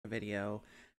video.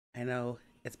 I know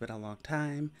it's been a long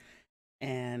time,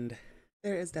 and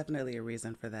there is definitely a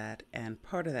reason for that. And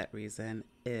part of that reason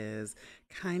is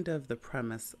kind of the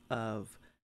premise of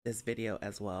this video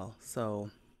as well. So,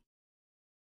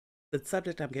 the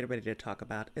subject I'm getting ready to talk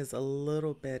about is a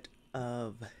little bit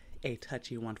of a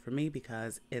touchy one for me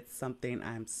because it's something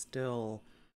I'm still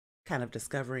kind of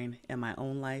discovering in my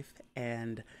own life.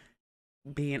 And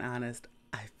being honest,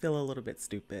 I feel a little bit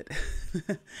stupid.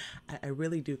 I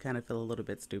really do kind of feel a little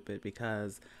bit stupid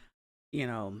because, you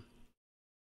know,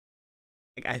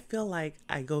 like I feel like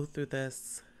I go through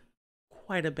this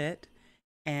quite a bit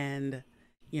and,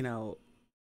 you know,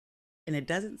 and it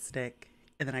doesn't stick.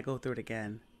 And then I go through it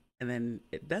again and then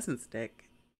it doesn't stick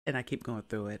and I keep going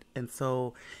through it. And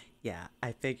so, yeah,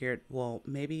 I figured, well,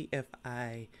 maybe if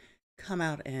I come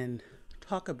out and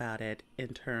talk about it in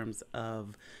terms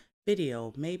of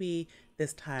video, maybe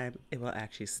this time it will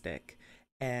actually stick.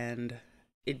 And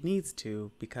it needs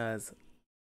to because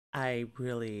I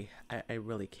really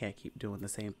can't keep doing the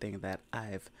same thing that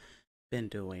I've been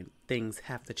doing. Things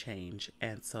have to change.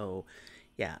 And so,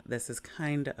 yeah, this is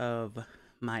kind of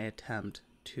my attempt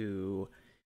to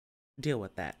deal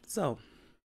with that. So,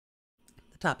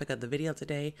 the topic of the video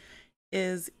today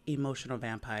is emotional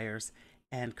vampires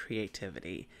and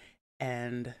creativity.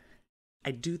 And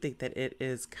I do think that it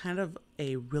is kind of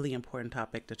a really important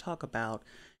topic to talk about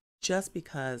just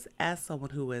because, as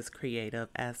someone who is creative,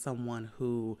 as someone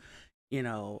who,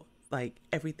 like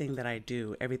everything that I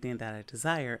do, everything that I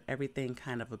desire, everything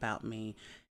kind of about me,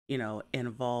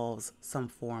 involves some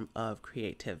form of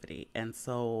creativity. And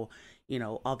so,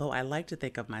 although I like to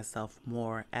think of myself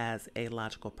more as a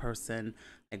logical person,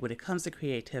 like when it comes to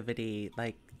creativity,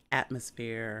 like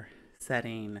atmosphere,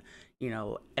 setting,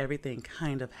 everything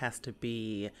kind of has to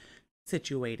be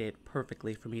situated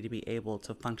perfectly for me to be able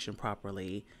to function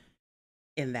properly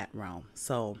in that realm.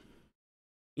 So,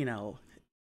 you know,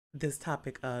 this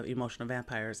topic of emotional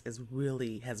vampires has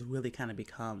really kind of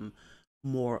become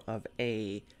more of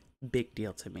a big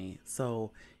deal to me.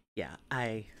 So, yeah,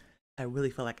 I really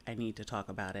feel like I need to talk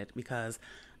about it because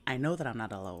I know that I'm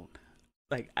not alone.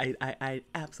 Like I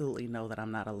absolutely know that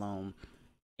I'm not alone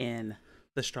in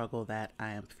the struggle that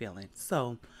I am feeling.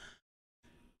 So,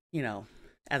 you know,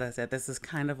 as I said, this is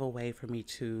kind of a way for me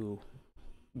to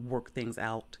work things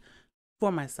out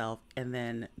for myself and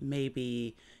then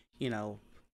maybe, you know,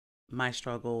 my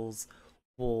struggles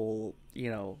will,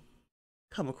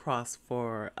 come across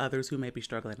for others who may be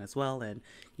struggling as well. And,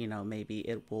 maybe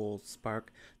it will spark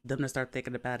them to start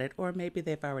thinking about it. Or maybe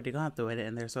they've already gone through it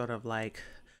and they're sort of like,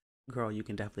 girl, you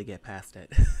can definitely get past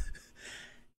it.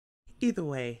 Either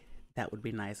way, that would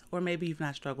be nice. Or maybe you've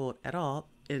not struggled at all,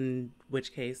 in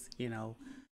which case,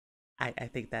 I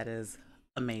think that is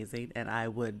amazing. And I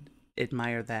would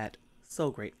admire that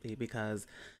so greatly because,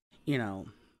 you know,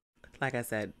 like I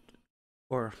said,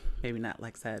 or maybe not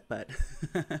like said, but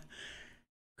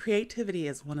creativity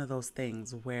is one of those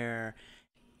things where,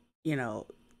 you know,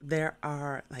 there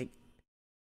are like,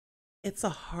 it's a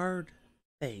hard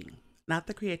thing. Not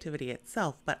the creativity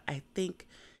itself, but I think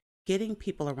getting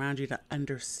people around you to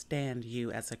understand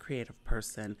you as a creative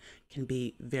person can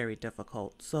be very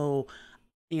difficult. So,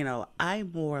 I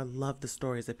more love the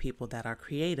stories of people that are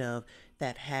creative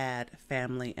that had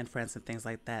family and friends and things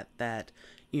like that that,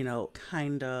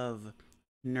 kind of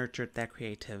nurtured that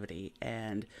creativity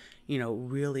and,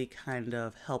 really kind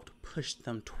of helped push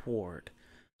them toward,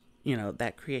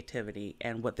 that creativity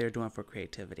and what they're doing for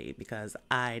creativity because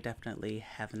I definitely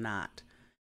have not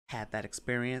had that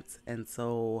experience. And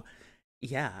so,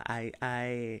 yeah,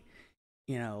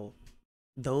 you know,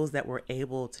 those that were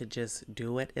able to just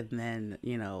do it and then,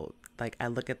 like I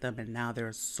look at them and now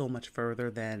they're so much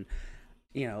further than,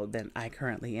 than I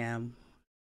currently am.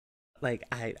 Like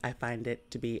I find it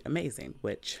to be amazing,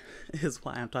 which is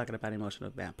why I'm talking about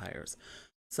emotional vampires.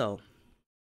 So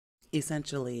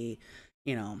essentially,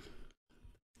 you know,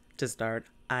 to start,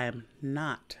 I'm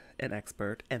not an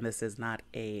expert and this is not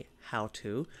a how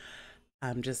to.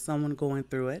 I'm just someone going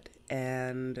through it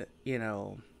and,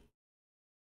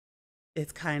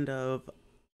 it's kind of,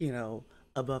 you know,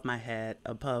 above my head,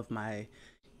 above my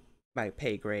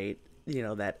pay grade,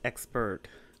 that expert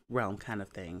realm kind of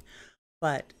thing.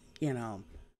 But, you know,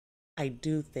 I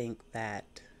do think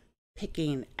that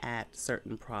picking at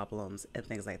certain problems and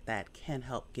things like that can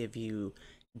help give you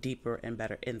deeper and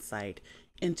better insight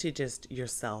into just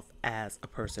yourself as a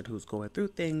person who's going through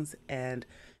things. And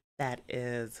that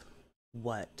is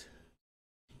what,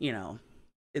 you know,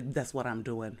 that's what I'm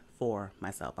doing for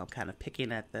myself. I'm kind of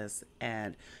picking at this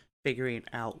and figuring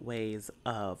out ways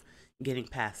of getting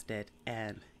past it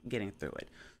and getting through it.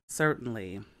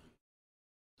 Certainly,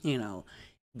 you know,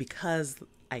 because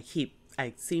I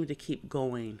seem to keep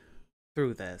going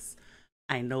through this,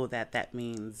 I know that that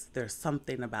means there's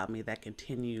something about me that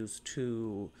continues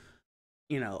to,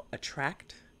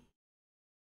 attract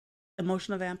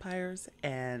emotional vampires,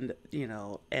 and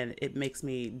and it makes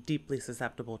me deeply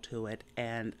susceptible to it,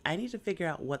 and I need to figure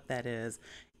out what that is,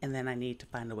 and then I need to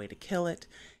find a way to kill it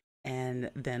and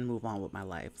then move on with my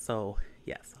life. So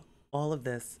yes, all of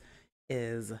this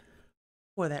is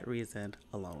for that reason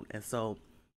alone. And so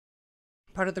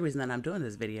part of the reason that I'm doing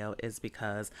this video is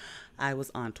because I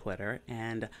was on Twitter,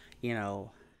 and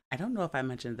I don't know if I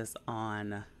mentioned this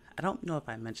on I don't know if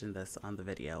I mentioned this on the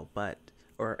video, but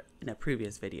or in a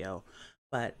previous video,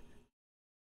 but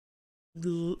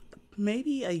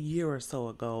maybe a year or so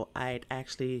ago, I'd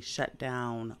actually shut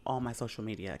down all my social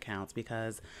media accounts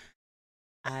because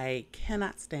I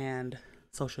cannot stand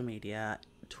social media.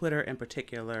 Twitter in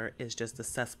particular is just a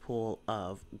cesspool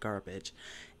of garbage.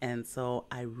 And so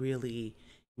I really,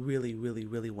 really, really,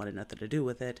 really wanted nothing to do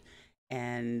with it.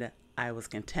 And I was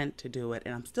content to do it.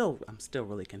 And I'm still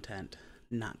really content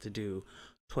not to do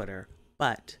Twitter.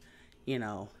 But, you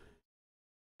know,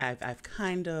 I've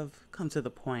kind of come to the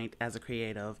point as a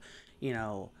creative,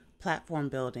 platform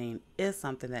building is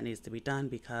something that needs to be done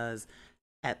because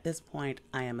at this point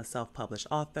I am a self-published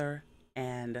author,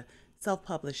 and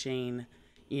self-publishing,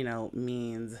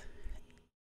 means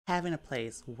having a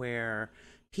place where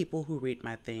people who read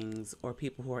my things or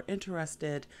people who are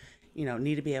interested,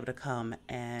 need to be able to come,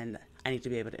 and I need to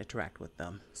be able to interact with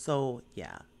them. So,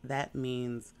 yeah, that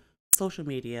means social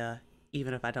media,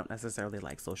 even if I don't necessarily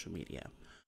like social media.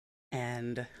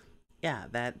 And yeah,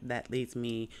 that leads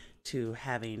me to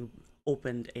having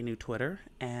opened a new Twitter.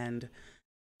 And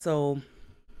so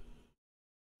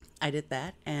I did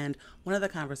that. And one of the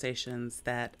conversations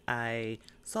that I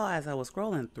saw as I was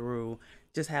scrolling through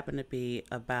just happened to be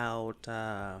about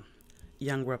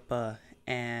Young Ripa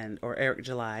and or Eric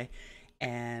July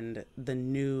and the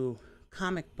new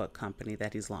comic book company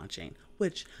that he's launching,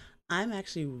 which I'm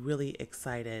actually really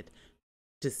excited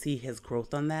to see his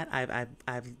growth on that.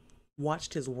 I've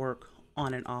watched his work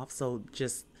on and off, so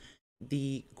just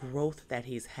the growth that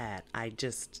he's had, I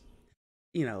just,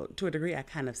 to a degree, I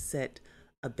kind of sit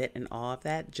a bit in awe of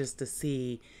that, just to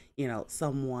see,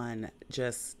 someone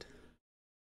just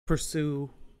pursue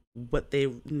what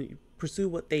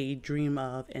they dream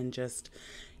of, and just,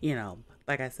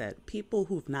 like I said, people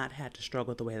who've not had to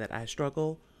struggle the way that I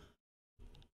struggle,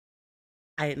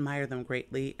 I admire them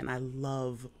greatly, and I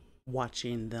love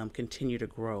watching them continue to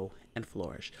grow and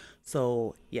flourish.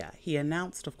 So, yeah, he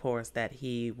announced, of course, that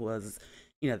he was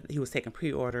taking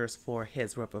pre-orders for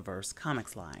his Rippaverse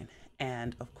comics line.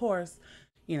 And of course,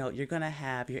 you're going to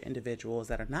have your individuals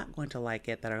that are not going to like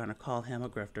it, that are going to call him a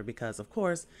grifter because, of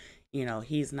course,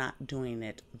 he's not doing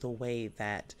it the way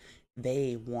that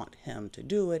they want him to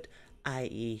do it,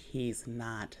 i.e., he's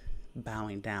not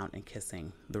bowing down and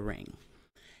kissing the ring.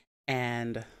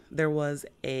 And there was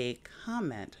a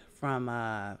comment from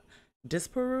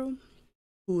Disparu,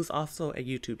 who's also a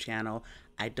YouTube channel.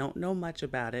 I don't know much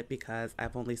about it because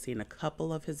I've only seen a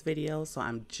couple of his videos, so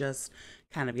I'm just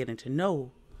kind of getting to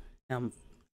know him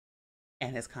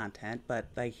and his content. But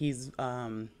like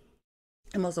and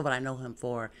most of what I know him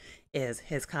for is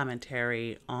his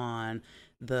commentary on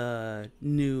the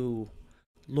new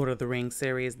Lord of the Rings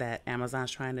series that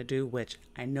Amazon's trying to do, which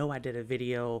I know I did a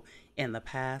video in the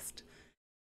past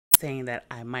saying that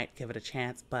I might give it a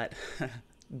chance, but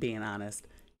being honest,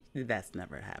 that's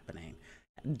never happening.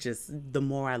 Just the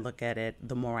more I look at it,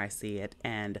 the more I see it.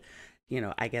 And,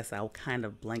 I guess I'll kind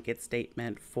of blanket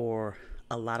statement for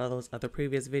a lot of those other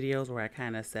previous videos where I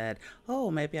kind of said,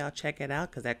 oh, maybe I'll check it out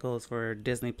because that goes for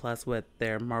Disney Plus with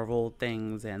their Marvel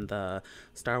things and the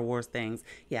Star Wars things.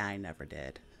 Yeah, I never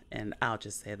did. And I'll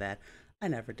just say that I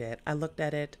never did. I looked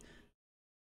at it,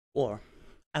 or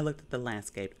I looked at the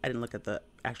landscape. I didn't look at the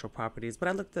actual properties, but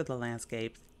I looked at the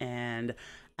landscapes, and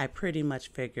I pretty much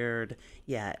figured,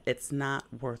 yeah, it's not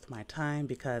worth my time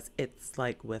because it's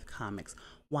like with comics.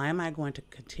 Why am I going to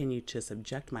continue to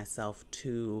subject myself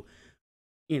to,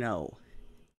 you know,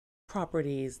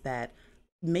 properties that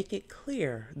make it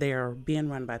clear they're being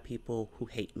run by people who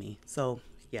hate me? So,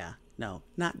 yeah, no,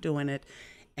 not doing it.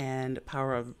 And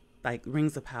Power of like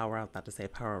Rings of Power, I was about to say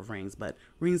Power of Rings, but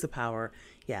Rings of Power,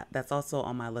 yeah, that's also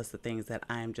on my list of things that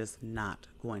I'm just not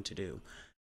going to do.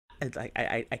 It's like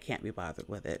I can't be bothered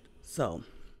with it. So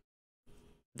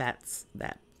that's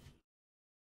that.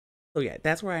 So yeah,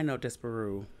 that's where I know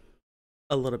Disparu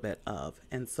a little bit of.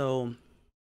 And so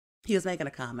he was making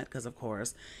a comment because of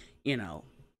course, you know,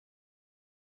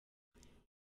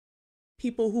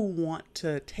 people who want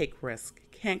to take risk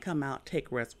can't come out,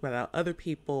 take risk without other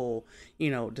people,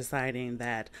 deciding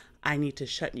that I need to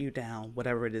shut you down,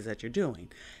 whatever it is that you're doing.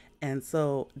 And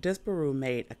so Disparu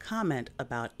made a comment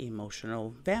about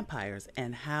emotional vampires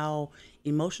and how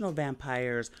emotional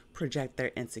vampires project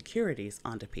their insecurities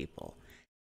onto people.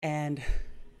 And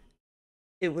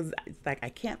it's like I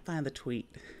can't find the tweet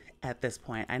at this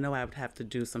point. I know I would have to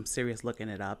do some serious looking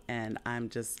it up, and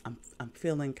I'm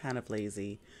feeling kind of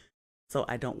lazy, so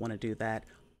I don't want to do that.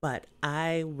 But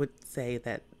I would say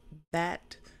that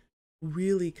that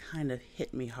really kind of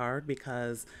hit me hard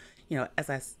because, as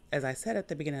I said at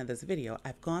the beginning of this video,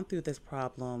 I've gone through this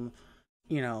problem,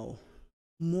 you know,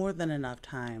 more than enough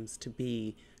times to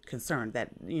be concerned that,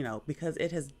 because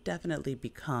it has definitely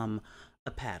become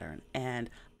a pattern. And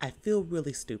I feel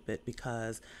really stupid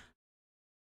because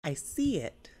I see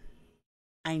it,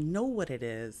 I know what it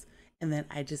is, and then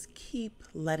I just keep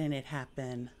letting it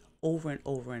happen over and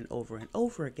over and over and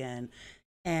over again.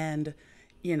 And,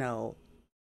 you know,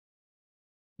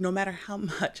 no matter how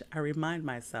much I remind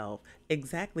myself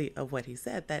exactly of what he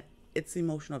said, that it's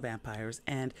emotional vampires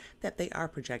and that they are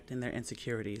projecting their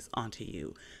insecurities onto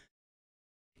you,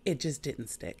 it just didn't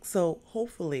stick. So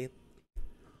hopefully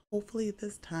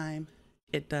this time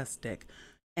it does stick.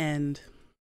 And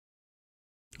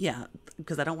yeah,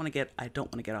 because I don't want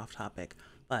to get off topic,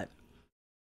 but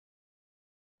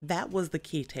that was the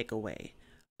key takeaway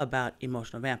about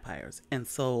emotional vampires. And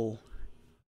so,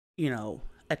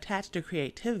 attached to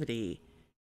creativity,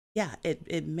 yeah,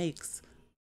 it makes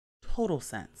total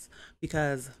sense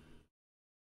because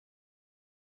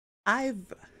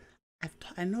I've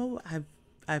I know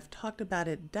I've talked about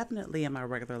it definitely in my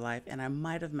regular life, and I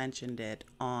might have mentioned it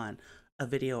on a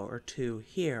video or two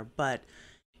here, but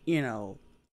you know,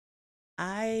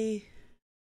 I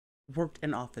worked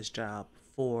an office job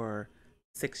for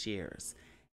 6 years,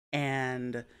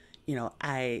 and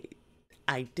I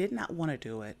did not want to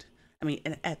do it. I mean,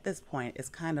 and at this point, it's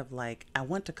kind of like I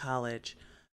went to college,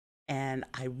 and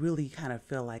I really kind of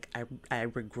feel like I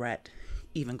regret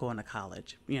even going to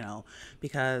college,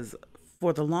 because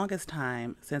for the longest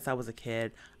time since I was a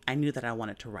kid, I knew that I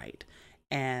wanted to write.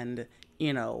 And,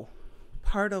 you know,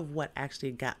 part of what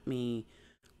actually got me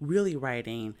really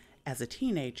writing as a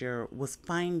teenager was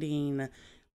finding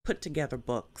put together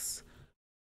books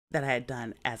that I had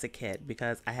done as a kid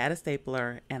because I had a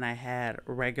stapler and I had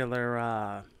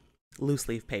regular loose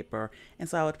leaf paper. And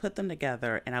so I would put them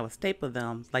together and I would staple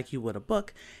them like you would a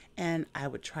book, and I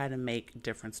would try to make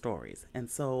different stories. And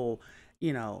so,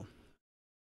 you know,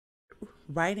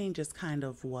 writing just kind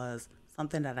of was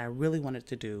something that I really wanted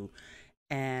to do.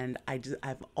 And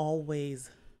I've always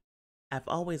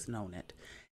known it.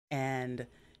 And,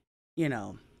 you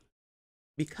know,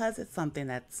 because it's something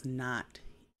that's not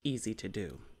easy to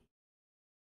do,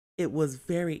 it was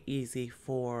very easy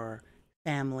for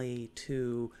family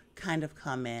to kind of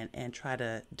come in and try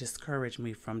to discourage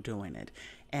me from doing it.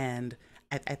 And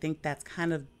I think that's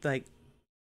kind of like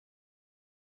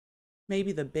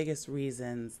maybe the biggest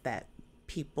reasons that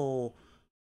people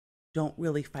don't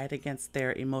really fight against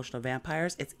their emotional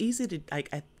vampires. It's easy to, like,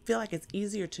 I feel like it's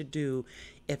easier to do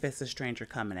if it's a stranger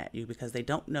coming at you because they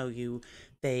don't know you.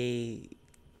 They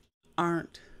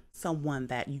aren't someone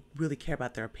that you really care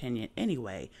about their opinion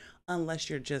anyway, unless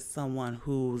you're just someone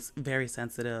who's very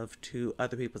sensitive to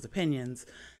other people's opinions,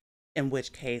 in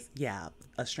which case, yeah,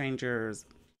 a stranger's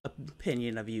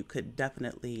opinion of you could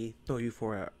definitely throw you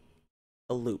for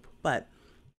a loop. But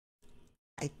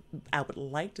I I would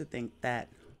like to think that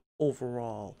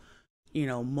overall,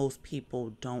 most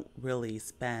people don't really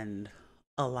spend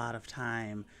a lot of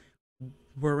time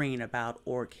worrying about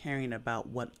or caring about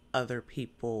what other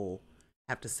people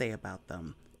have to say about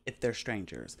them if they're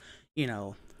strangers. You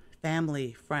know,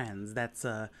 family, friends, that's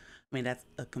a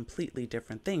completely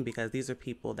different thing because these are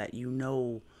people that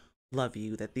love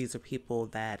you, that these are people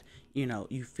that,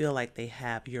 you feel like they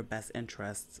have your best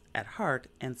interests at heart.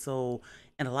 And so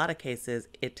in a lot of cases,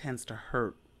 it tends to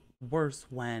hurt worse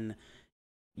when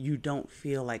you don't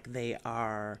feel like they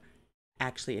are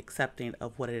actually accepting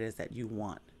of what it is that you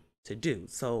want to do.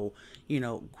 So,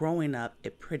 growing up,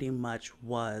 it pretty much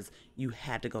was you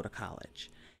had to go to college.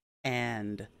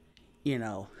 And, you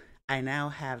know, I now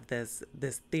have this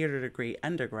theater degree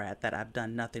undergrad that I've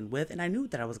done nothing with, and I knew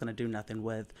that I was going to do nothing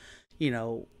with, you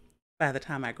know, by the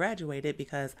time I graduated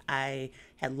because I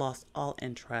had lost all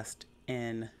interest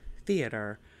in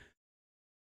theater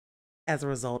as a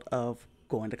result of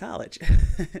going to college.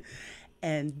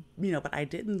 And, but I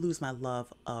didn't lose my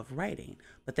love of writing.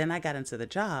 But then I got into the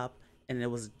job, and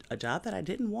it was a job that I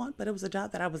didn't want, but it was a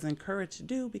job that I was encouraged to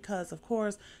do because, of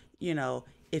course, you know,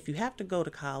 if you have to go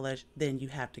to college, then you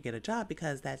have to get a job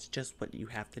because that's just what you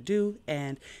have to do.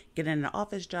 And getting an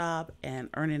office job and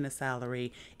earning a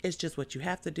salary is just what you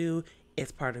have to do.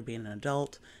 It's part of being an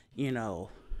adult, you know,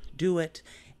 do it.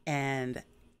 And,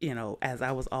 you know, as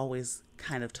I was always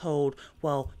kind of told,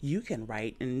 well, you can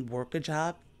write and work a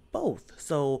job both.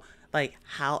 So, like,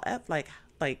 how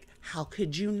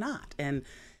could you not? And,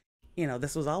 you know,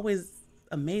 this was always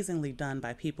amazingly done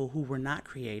by people who were not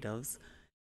creatives,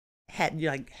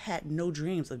 had no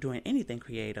dreams of doing anything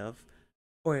creative,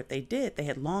 or if they did, they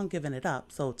had long given it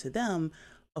up. So to them,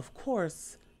 of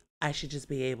course, I should just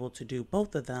be able to do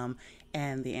both of them.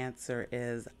 And the answer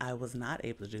is I was not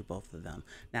able to do both of them.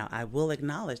 Now, I will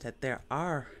acknowledge that there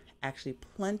are actually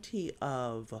plenty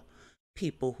of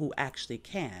people who actually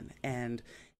can. And,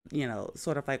 you know,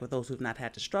 sort of like with those who've not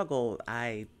had to struggle,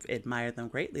 I admire them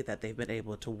greatly that they've been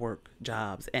able to work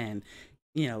jobs and,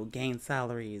 you know, gain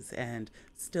salaries and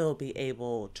still be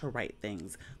able to write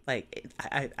things. Like,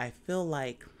 I feel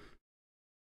like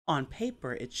on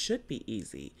paper it should be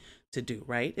easy to do,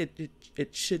 right?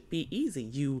 It should be easy.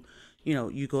 You know,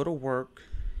 you go to work,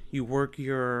 you work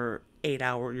your 8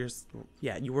 hours,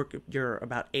 yeah, you work your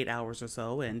about 8 hours or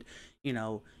so, and, you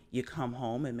know, you come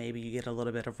home and maybe you get a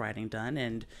little bit of writing done,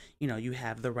 and, you know, you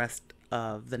have the rest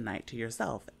of the night to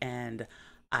yourself. And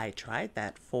I tried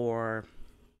that for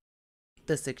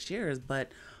the 6 years,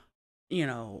 but, you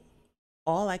know,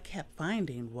 all I kept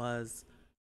finding was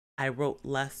I wrote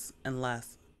less and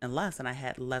less and less, and I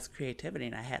had less creativity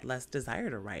and I had less desire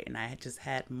to write, and I had just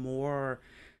had more,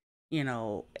 you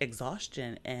know,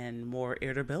 exhaustion and more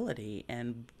irritability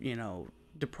and, you know,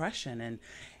 depression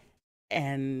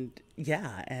and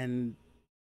yeah, and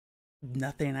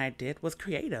nothing I did was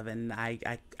creative. And I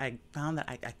found that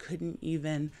I couldn't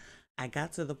even, I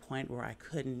got to the point where I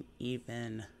couldn't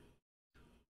even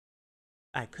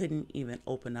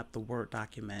open up the Word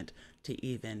document to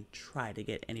even try to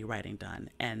get any writing done.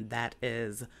 And that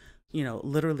is, you know,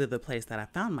 literally the place that I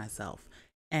found myself.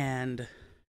 And,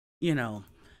 you know,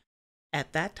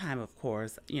 at that time, of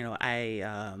course, you know, I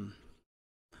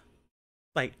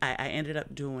ended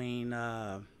up doing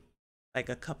like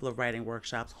a couple of writing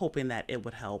workshops, hoping that it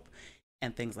would help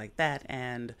and things like that.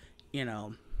 And, you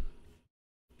know,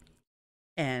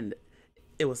 and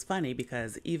it was funny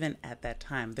because even at that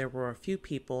time there were a few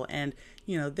people, and,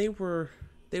 you know, they were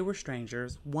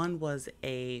strangers. One was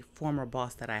a former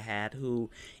boss that I had who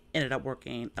ended up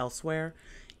working elsewhere,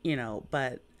 you know,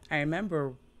 but I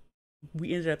remember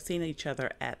we ended up seeing each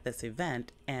other at this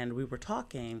event and we were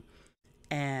talking,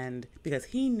 and because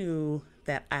he knew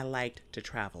that I liked to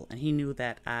travel and he knew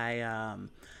that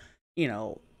you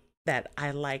know, that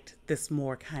I liked this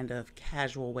more kind of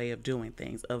casual way of doing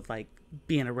things, of like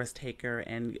being a risk taker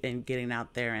and getting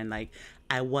out there, and like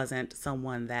I wasn't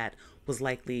someone that was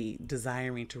likely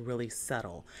desiring to really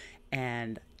settle.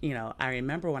 And, you know, I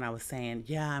remember when I was saying,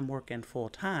 yeah, I'm working full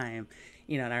time,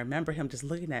 you know, and I remember him just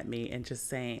looking at me and just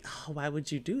saying, oh, why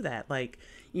would you do that? Like,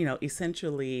 you know,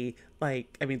 essentially,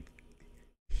 like, I mean,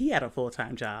 he had a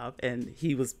full-time job and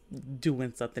he was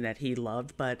doing something that he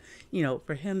loved, but, you know,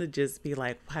 for him to just be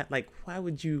like why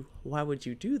would you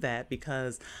do that?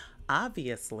 Because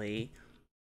obviously,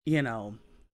 you know,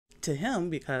 to him,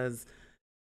 because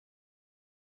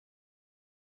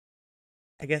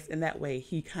I guess in that way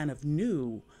he kind of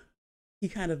more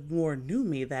knew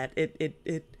me, that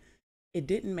it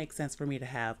didn't make sense for me to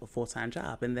have a full-time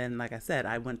job. And then, like I said,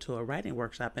 I went to a writing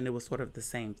workshop and it was sort of the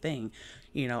same thing.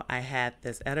 You know, I had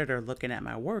this editor looking at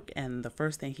my work, and the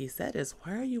first thing he said is,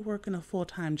 why are you working a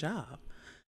full-time job?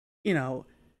 You know,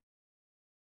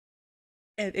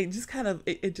 and it just kind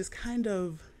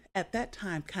of at that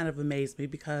time kind of amazed me,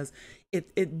 because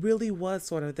it really was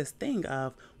sort of this thing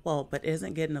of, well, but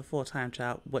isn't getting a full-time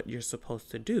job what you're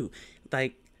supposed to do?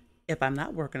 Like, if I'm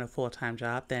not working a full-time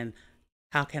job, then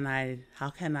how can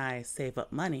I save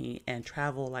up money and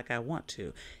travel like I want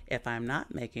to? If I'm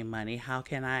not making money, how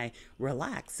can I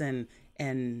relax and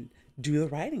do the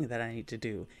writing that I need to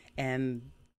do?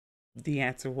 And the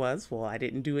answer was, well, I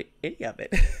didn't do any of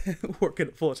it working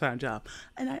a full-time job.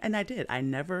 And I did. I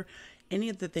never, any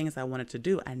of the things I wanted to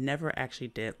do, I never actually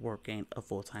did working a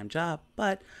full-time job,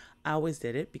 but I always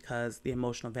did it because the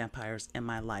emotional vampires in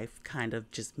my life kind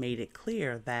of just made it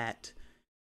clear that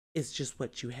it's just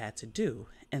what you had to do.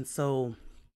 And so,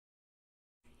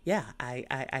 yeah,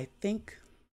 I think,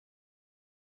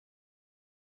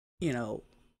 you know,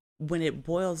 when it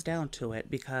boils down to it,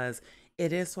 because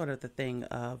it is sort of the thing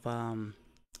of, and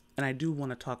I do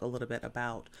want to talk a little bit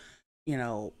about, you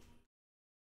know,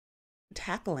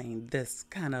 tackling this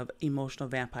kind of emotional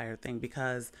vampire thing,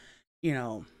 because, you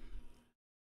know,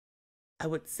 I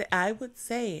would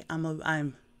say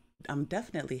I'm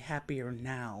definitely happier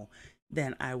now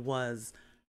than I was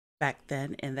back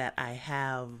then, in that I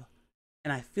have,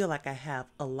 and I feel like I have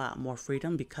a lot more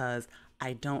freedom because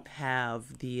I don't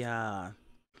have the I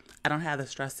don't have the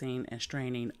stressing and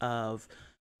straining of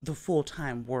the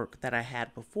full-time work that I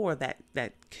had before,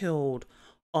 that killed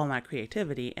all my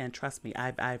creativity. And trust me,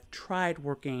 I've tried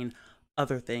working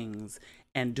other things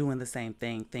and doing the same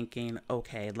thing, thinking,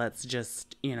 okay, let's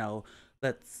just,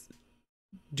 let's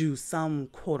do some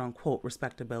quote unquote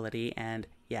respectability, and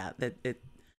yeah, that it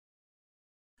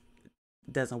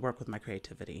doesn't work with my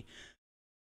creativity.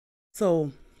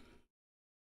 So,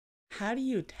 how do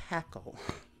you tackle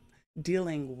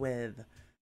dealing with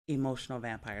emotional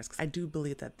vampires? Because I do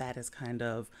believe that that is kind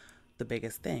of the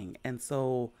biggest thing. And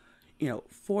so,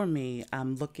 for me,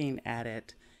 I'm looking at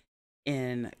it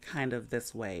in kind of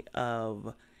this way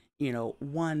of,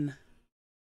 one,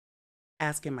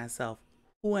 asking myself,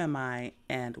 who am I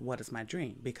and what is my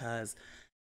dream? Because,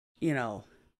 you know,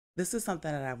 this is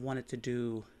something that I've wanted to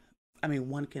do. I mean,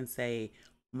 one can say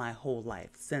my whole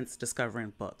life, since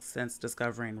discovering books, since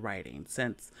discovering writing,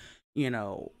 you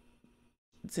know,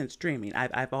 since dreaming.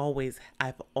 I've always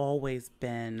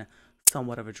been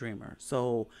somewhat of a dreamer.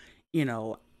 So, you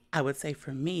know, I would say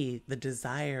for me, the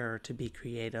desire to be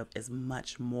creative is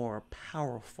much more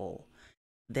powerful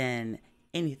than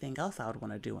anything else I would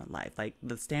want to do in life. Like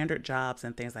the standard jobs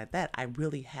and things like that, I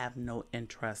really have no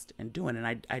interest in doing. And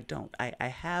I don't. I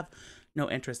have no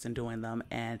interest in doing them.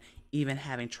 And even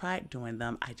having tried doing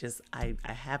them, I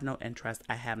have no interest.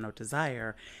 I have no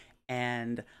desire.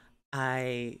 And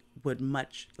I would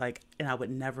much like, and I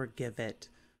would never give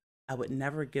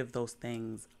those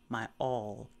things my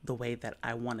all the way that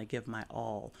I want to give my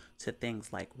all to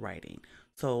things like writing.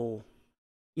 So,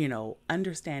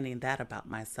 understanding that about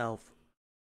myself,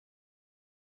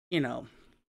 you know,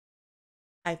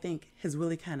 I think has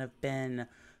really kind of been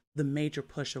the major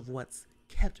push of what's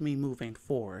kept me moving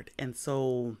forward. And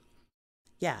so,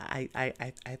 yeah,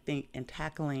 I think in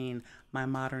tackling my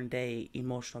modern day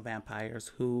emotional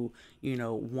vampires who,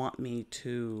 want me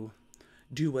to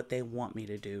do what they want me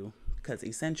to do, because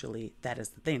essentially that is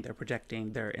the thing, they're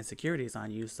projecting their insecurities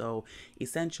on you. So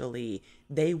essentially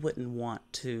they wouldn't want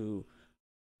to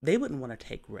they wouldn't want to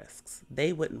take risks.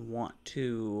 They wouldn't want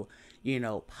to,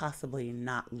 possibly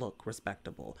not look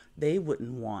respectable. They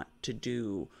wouldn't want to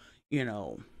do, you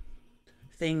know,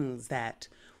 things that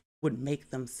would make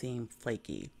them seem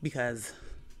flaky. Because,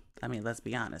 I mean, let's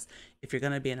be honest. If you're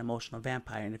going to be an emotional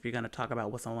vampire, and if you're going to talk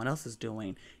about what someone else is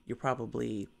doing, you're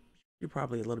probably a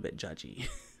little bit judgy.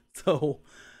 So,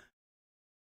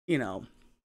 you know,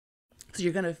 so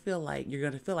you're gonna feel like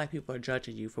people are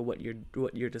judging you for what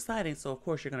you're deciding. So of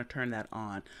course you're gonna turn that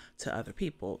on to other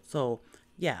people. So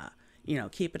yeah,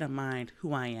 keeping in mind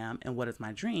who I am and what is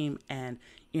my dream, and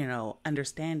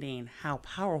understanding how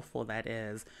powerful that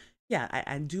is. Yeah,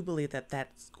 I do believe that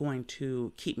that's going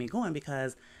to keep me going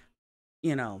because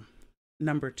you know,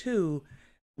 number two,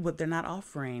 what they're not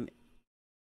offering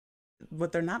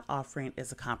what they're not offering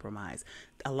is a compromise.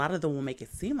 A lot of them will make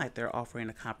it seem like they're offering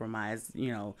a compromise.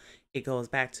 It goes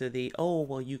back to the, oh,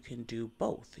 well, you can do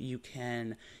both. You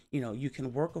can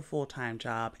work a full-time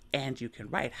job and you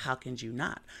can write. How can you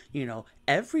not?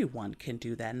 Everyone can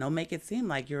do that. And they'll make it seem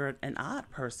like you're an odd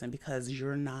person because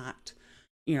you're not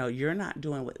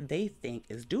doing what they think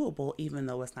is doable, even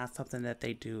though it's not something that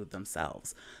they do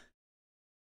themselves.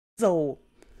 So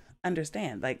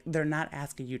understand, like, they're not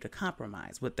asking you to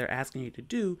compromise. What they're asking you to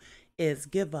do is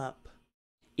give up,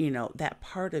 that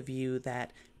part of you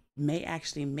that may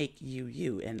actually make you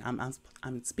you. And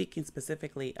I'm speaking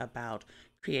specifically about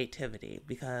creativity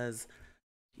because,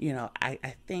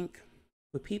 I think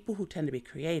with people who tend to be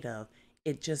creative,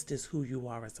 it just is who you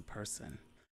are as a person.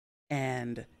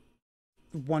 And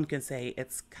one can say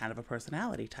it's kind of a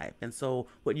personality type. And so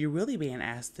what you're really being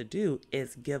asked to do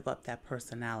is give up that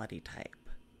personality type.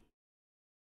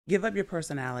 Give up your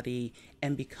personality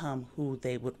and become who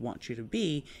they would want you to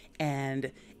be.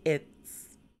 And it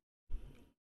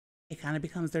kind of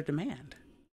becomes their demand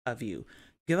of you.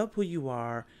 Give up who you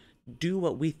are, do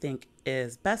what we think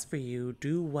is best for you,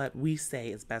 do what we say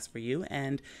is best for you,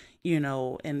 and in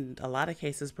a lot of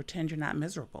cases pretend you're not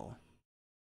miserable.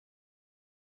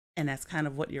 And that's kind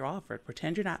of what you're offered.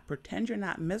 Pretend you're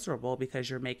not miserable because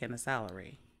you're making a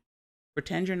salary.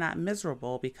 Pretend you're not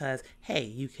miserable because, hey,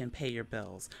 you can pay your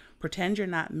bills. Pretend you're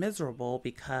not miserable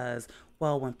because,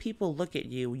 well, when people look at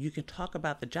you, you can talk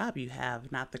about the job you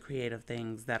have, not the creative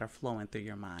things that are flowing through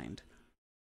your mind.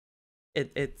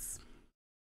 It's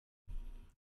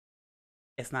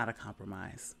not a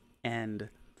compromise. And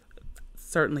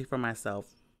certainly for myself,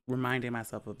 reminding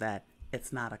myself of that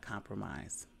it's not a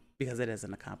compromise, because it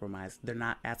isn't a compromise. They're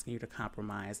not asking you to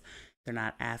compromise. They're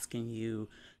not asking you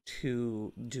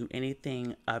to do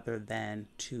anything other than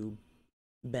to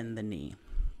bend the knee.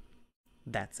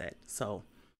 That's it. So,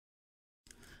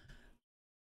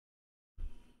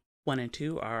 one and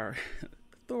two are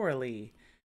thoroughly,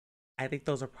 I think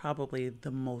those are probably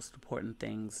the most important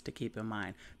things to keep in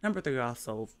mind. Number three,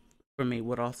 also, for me,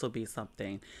 would also be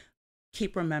something,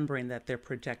 keep remembering that they're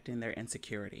projecting their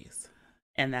insecurities.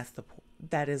 And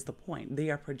that is the point. They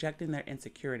are projecting their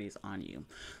insecurities on you.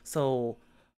 So,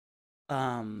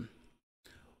 um,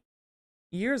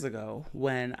 years ago,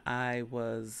 when I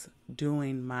was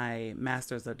doing my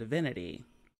Master's of Divinity,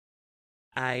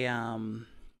 I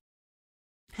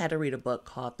had to read a book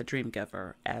called The Dream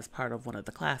Giver as part of one of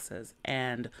the classes.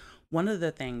 And one of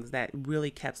the things that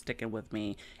really kept sticking with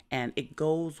me, and it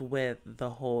goes with the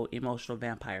whole emotional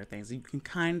vampire things. You can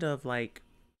kind of like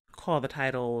call the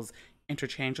titles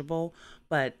interchangeable,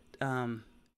 but in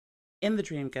The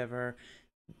Dream Giver,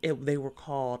 they were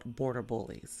called border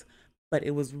bullies, but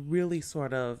it was really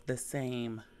sort of the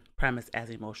same premise as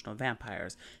emotional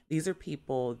vampires. These are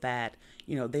people that,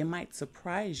 they might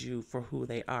surprise you for who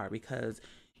they are because,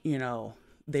 you know,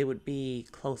 they would be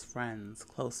close friends,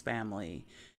 close family,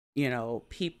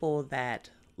 people that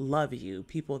love you,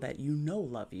 people that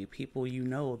love you, people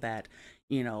that,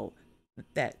 you know,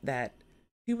 that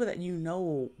people that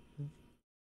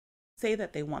say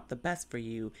that they want the best for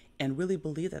you and really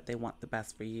believe that they want the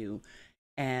best for you.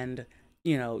 And,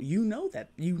 that,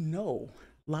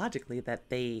 logically that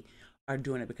they are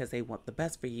doing it because they want the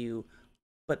best for you,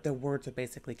 but their words are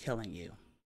basically killing you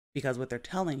because what they're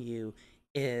telling you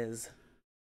is,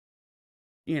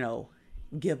 you know,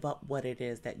 give up what it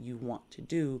is that you want to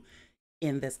do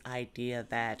in this idea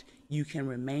that you can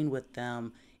remain with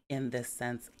them in this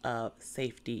sense of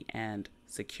safety and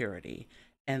security.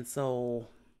 And so,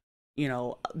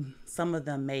 some of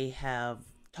them may have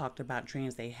talked about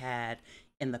dreams they had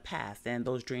in the past, and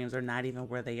those dreams are not even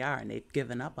where they are, and they've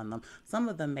given up on them. Some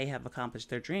of them may have accomplished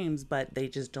their dreams, but they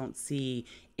just don't see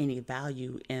any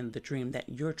value in the dream that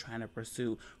you're trying to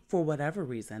pursue for whatever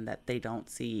reason that they don't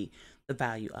see the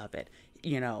value of it.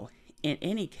 In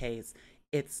any case,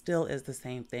 it still is the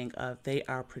same thing of they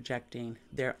are projecting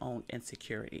their own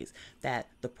insecurities, that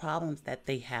the problems that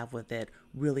they have with it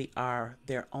really are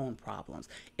their own problems.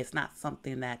 It's not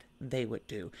something that they would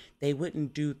do. They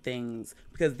wouldn't do things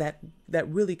because that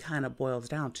really kind of boils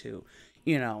down to,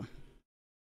 you know,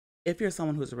 if you're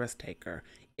someone who's a risk taker,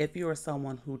 if you're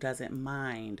someone who doesn't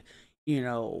mind, you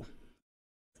know,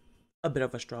 a bit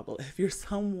of a struggle, if you're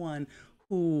someone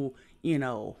who,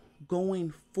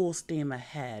 going full steam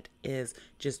ahead is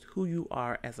just who you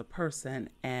are as a person,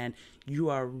 and you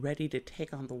are ready to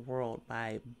take on the world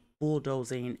by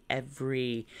bulldozing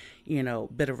every,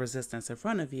 bit of resistance in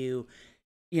front of you,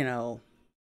 you know,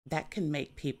 that can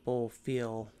make people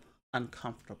feel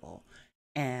uncomfortable.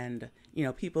 And,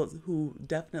 people who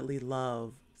definitely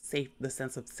love the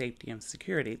sense of safety and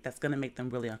security, that's going to make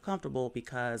them really uncomfortable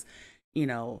because, you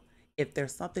know, if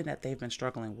there's something that they've been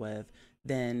struggling with,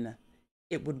 then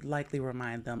it would likely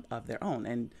remind them of their own.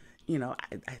 And,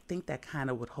 I think that kind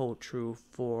of would hold true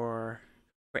for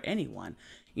anyone.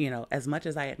 As much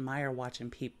as I admire watching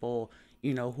people,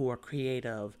 who are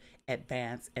creative,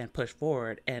 advance and push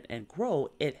forward and grow,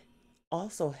 it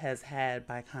also has had,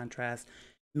 by contrast,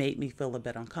 made me feel a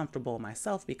bit uncomfortable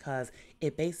myself because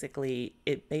it basically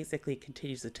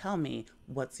continues to tell me,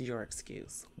 what's your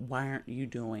excuse? Why aren't you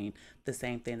doing the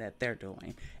same thing that they're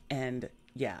doing? And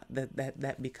yeah,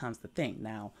 that becomes the thing.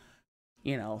 Now,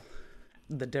 you know,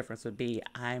 the difference would be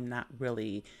I'm not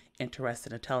really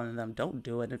interested in telling them don't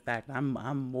do it. In fact, I'm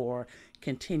more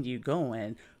continue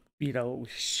going,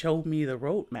 show me the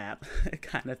roadmap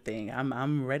kind of thing.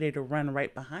 I'm ready to run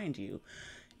right behind you,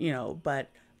 but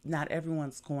not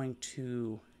everyone's going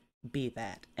to be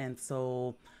that. And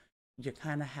so you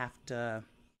kind of have to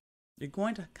you're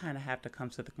going to kind of have to come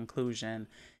to the conclusion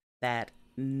that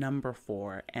number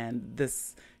four, and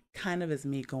this kind of is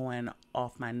me going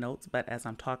off my notes, but as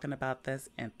I'm talking about this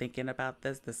and thinking about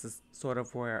this, this is sort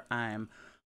of where I'm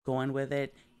going with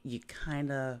it. You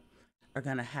kind of are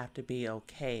going to have to be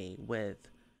okay with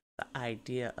the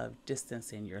idea of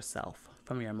distancing yourself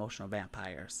from your emotional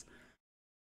vampires.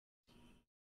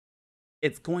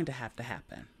 It's going to have to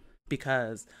happen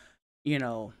because, you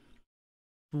know,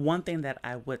 one thing that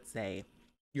I would say,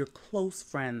 your close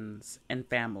friends and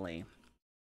family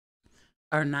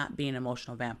are not being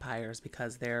emotional vampires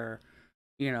because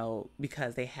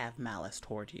because they have malice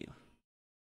toward you.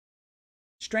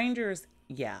 Strangers,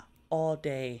 yeah, all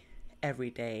day, every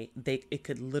day, it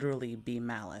could literally be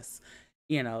malice.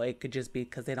 You know, it could just be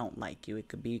because they don't like you. It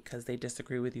could be because they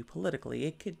disagree with you politically.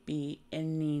 It could be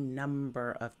any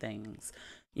number of things,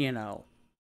 you know,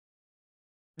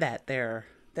 that they're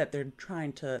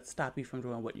trying to stop you from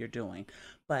doing what you're doing.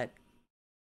 But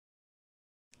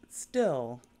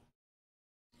still,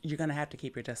 you're going to have to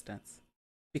keep your distance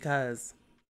because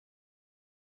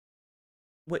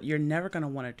what you're never going to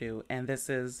want to do, and this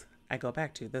is, I go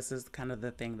back to, this is kind of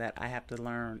the thing that I have to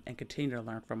learn and continue to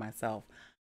learn for myself.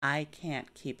 I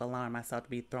can't keep allowing myself to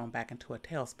be thrown back into a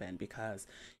tailspin because,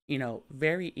 you know,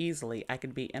 very easily I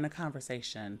could be in a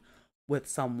conversation with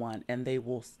someone and they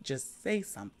will just say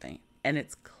something. And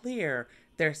it's clear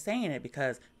they're saying it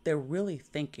because they're really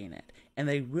thinking it and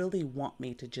they really want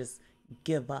me to just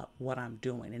give up what I'm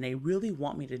doing and they really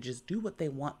want me to just do what they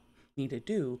want me to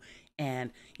do. And,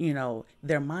 you know,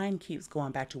 their mind keeps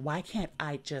going back to why can't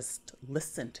I just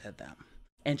listen to them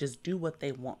and just do what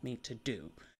they want me to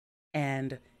do?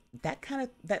 And that kind of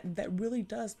that really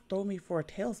does throw me for a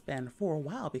tailspin for a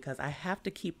while because I have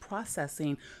to keep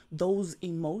processing those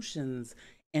emotions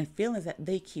and feelings that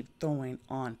they keep throwing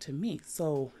on to me.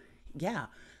 So yeah,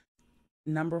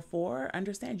 number four,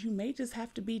 understand you may just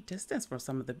have to be distanced from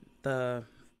some of the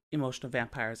emotional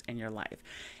vampires in your life.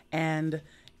 And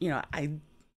you know, I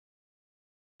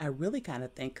really kind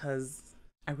of think because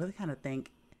I really kind of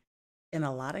think in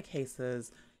a lot of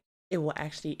cases it will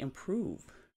actually improve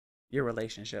your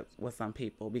relationships with some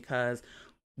people because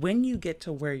when you get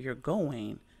to where you're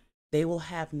going, they will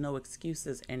have no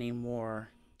excuses anymore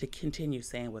to continue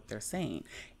saying what they're saying.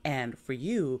 And for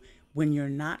you, when you're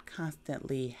not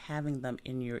constantly having them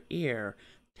in your ear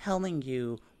telling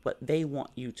you what they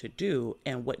want you to do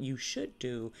and what you should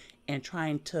do and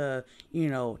trying to, you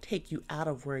know, take you out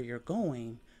of where you're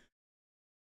going,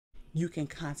 you can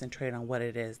concentrate on what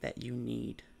it is that you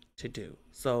need to do.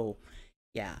 So,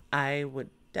 yeah, I would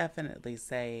definitely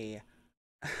say,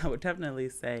 I would definitely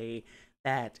say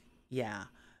that, yeah,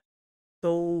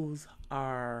 those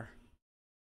are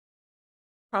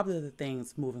probably the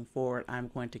things moving forward I'm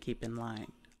going to keep in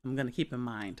line. I'm going to keep in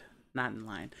mind, not in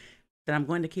line, that I'm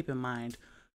going to keep in mind,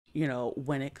 you know,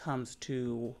 when it comes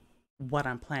to what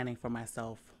I'm planning for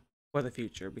myself for the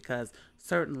future, because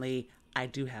certainly I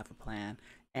do have a plan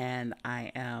and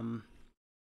I am,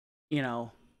 you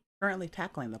know, currently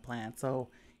tackling the plan. So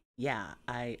yeah,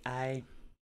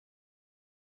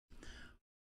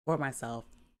 for myself,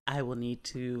 I will need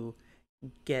to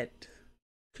get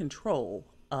control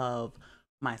of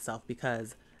myself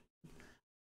because,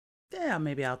 yeah,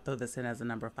 maybe I'll throw this in as a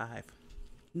number five.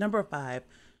 Number five,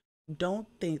 don't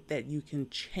think that you can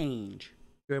change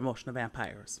your emotional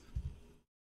vampires.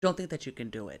 Don't think that you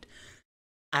can do it.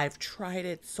 I've tried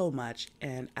it so much,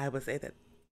 and I would say that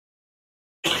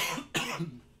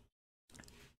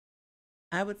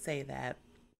I would say that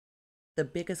the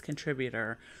biggest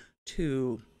contributor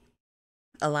to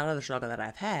a lot of the struggle that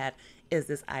I've had is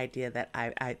this idea that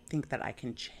I think that I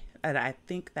can, that I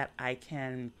think that I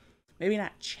can maybe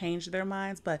not change their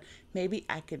minds, but maybe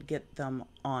I could get them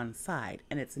on side.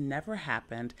 And it's never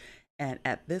happened. And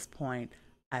at this point,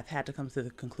 I've had to come to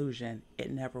the conclusion it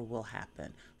never will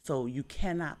happen. So you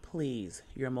cannot please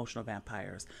your emotional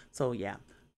vampires. So yeah,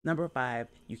 number five,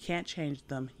 you can't change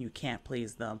them. You can't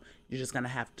please them. You're just going to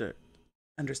have to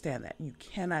understand that you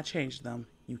cannot change them.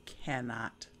 You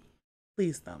cannot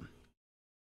please them.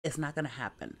 It's not going to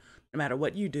happen. No matter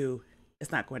what you do,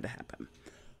 it's not going to happen.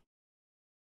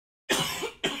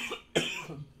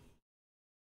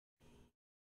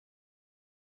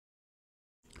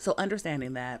 So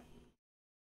understanding that,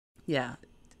 yeah,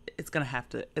 it's going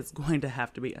to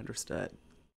have to be understood.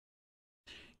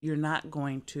 You're not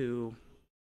going to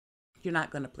you're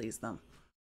not going to please them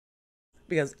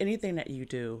because anything that you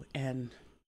do, and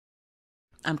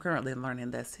I'm currently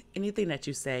learning this, anything that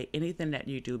you say, anything that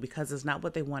you do, because it's not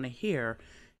what they want to hear,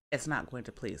 it's not going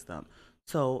to please them.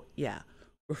 So yeah,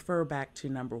 refer back to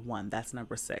number one. That's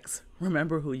number six.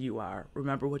 Remember who you are.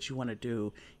 Remember what you want to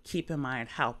do. Keep in mind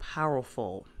how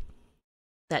powerful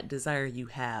that desire you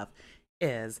have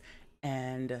is.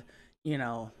 And, you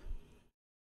know,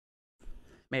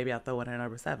 maybe I'll throw in a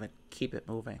number seven. Keep it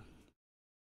moving.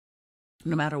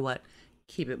 No matter what,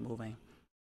 keep it moving.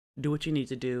 Do what you need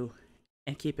to do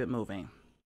and keep it moving.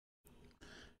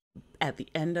 At the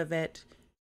end of it,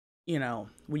 you know,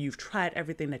 when you've tried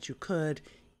everything that you could,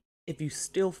 if you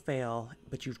still fail,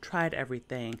 but you've tried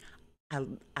everything,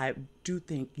 I do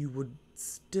think you would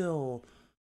still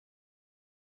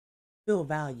feel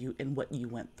value in what you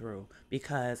went through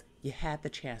because you had the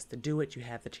chance to do it, you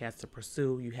had the chance to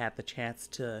pursue, you had the chance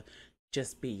to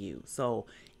just be you. So,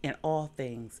 in all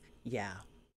things, yeah,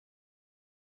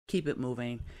 keep it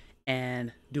moving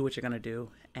and do what you're going to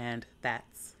do. And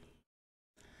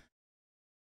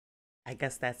I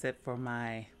guess that's it for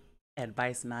my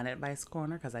advice, non-advice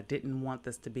corner, because I didn't want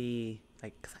this to be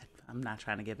like, I'm not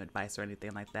trying to give advice or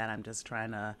anything like that. I'm just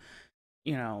trying to,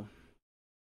 you know,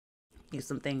 use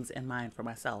some things in mind for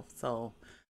myself. So,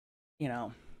 you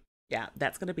know, yeah,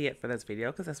 that's going to be it for this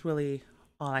video because that's really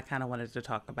all I kind of wanted to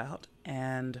talk about.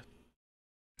 And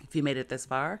if you made it this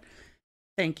far,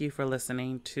 thank you for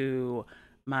listening to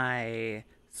my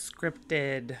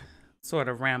scripted sort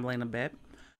of rambling a bit.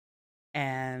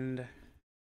 And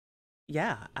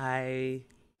yeah, I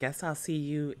guess I'll see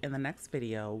you in the next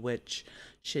video, which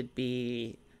should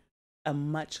be a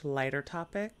much lighter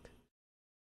topic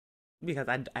because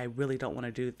I really don't want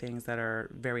to do things that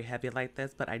are very heavy like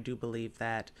this, but I do believe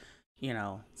that,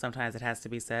 sometimes it has to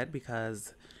be said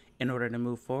because in order to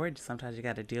move forward, sometimes you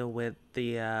got to deal with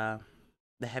the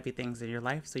heavy things in your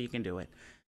life so you can do it.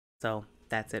 So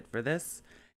that's it for this,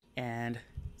 and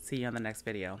see you on the next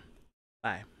video.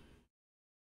 Bye.